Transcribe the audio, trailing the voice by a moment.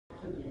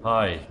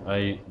Hi,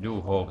 I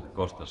do hope that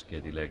Kostas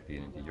get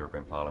elected in the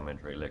European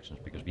parliamentary elections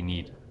because we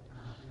need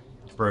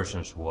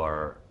persons who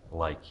are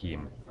like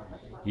him.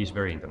 He's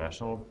very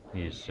international,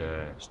 he's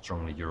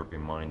strongly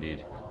European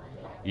minded,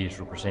 he's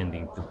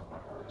representing the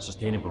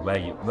sustainable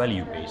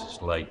value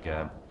bases like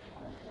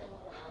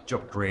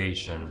job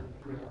creation.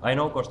 I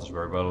know Kostas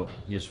very well,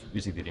 he has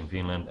visited in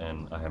Finland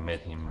and I have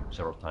met him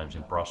several times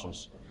in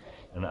Brussels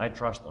and I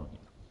trust on him.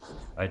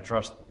 I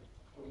trust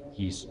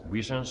his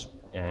visions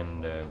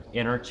and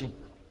energy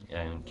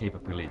and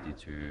capability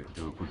to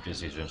do good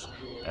decisions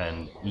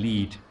and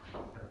lead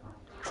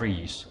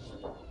Greece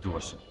to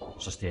a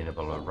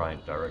sustainable and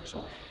right direction.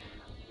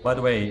 By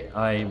the way,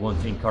 I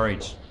want to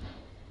encourage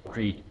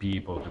Greek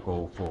people to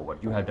go forward.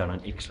 You have done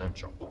an excellent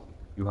job.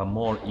 You have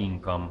more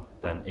income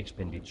than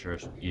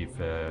expenditures if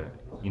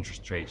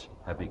interest rates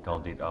have been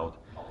counted out.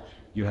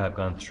 You have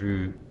gone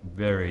through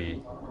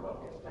very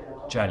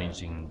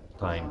challenging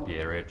time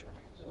period,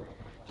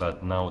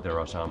 but now there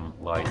are some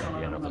light at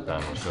the end of the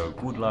tunnel. So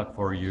good luck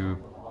for you,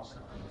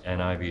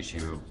 and I wish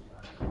you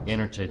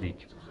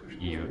energetic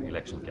EU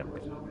election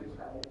campaign.